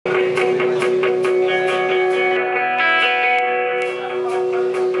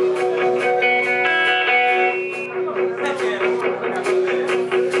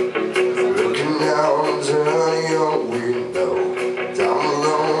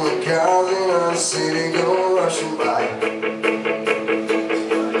city go rushing by.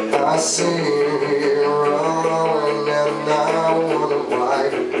 I see you rolling and I wonder why.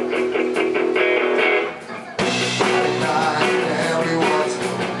 And everyone's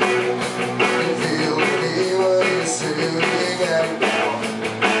you feel the evil is sitting at now.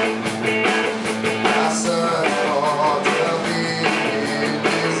 I said all to be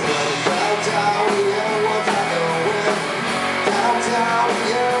is downtown, yeah, what I know when. Downtown,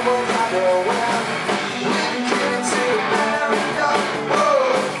 yeah, what I know when. We came to America, whoa.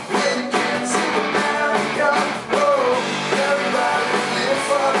 We came to America, whoa. Everybody live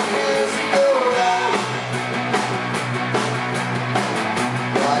for the music, go down.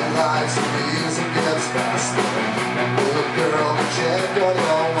 White lights, the music gets faster. Little girl, the jet gun,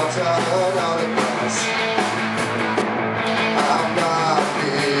 on my tongue on the grass. I'm not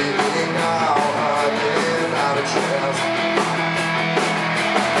feeling now, I'm out of chance.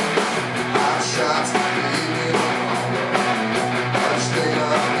 Hot shots, leaving a fire. Much thing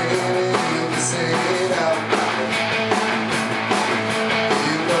I'm meaning, you can say it out loud.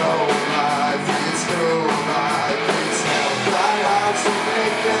 You know life is through, life is hell. Got house to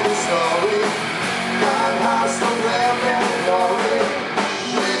make any story. Got house to live any glory.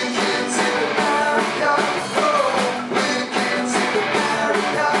 We the kids in America, oh. We the kids in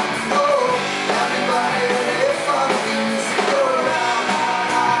America, oh. Everybody live for the music, go down.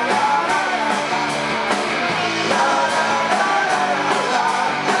 La la la la la la la la la la,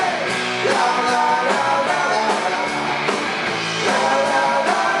 hey. La la la la la la la la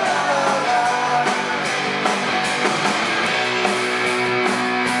la la la.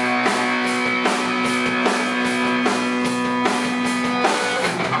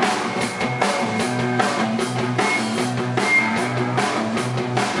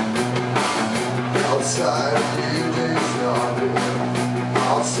 Outside, the evening's yonder.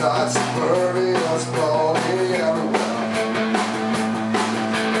 Outside, suburban.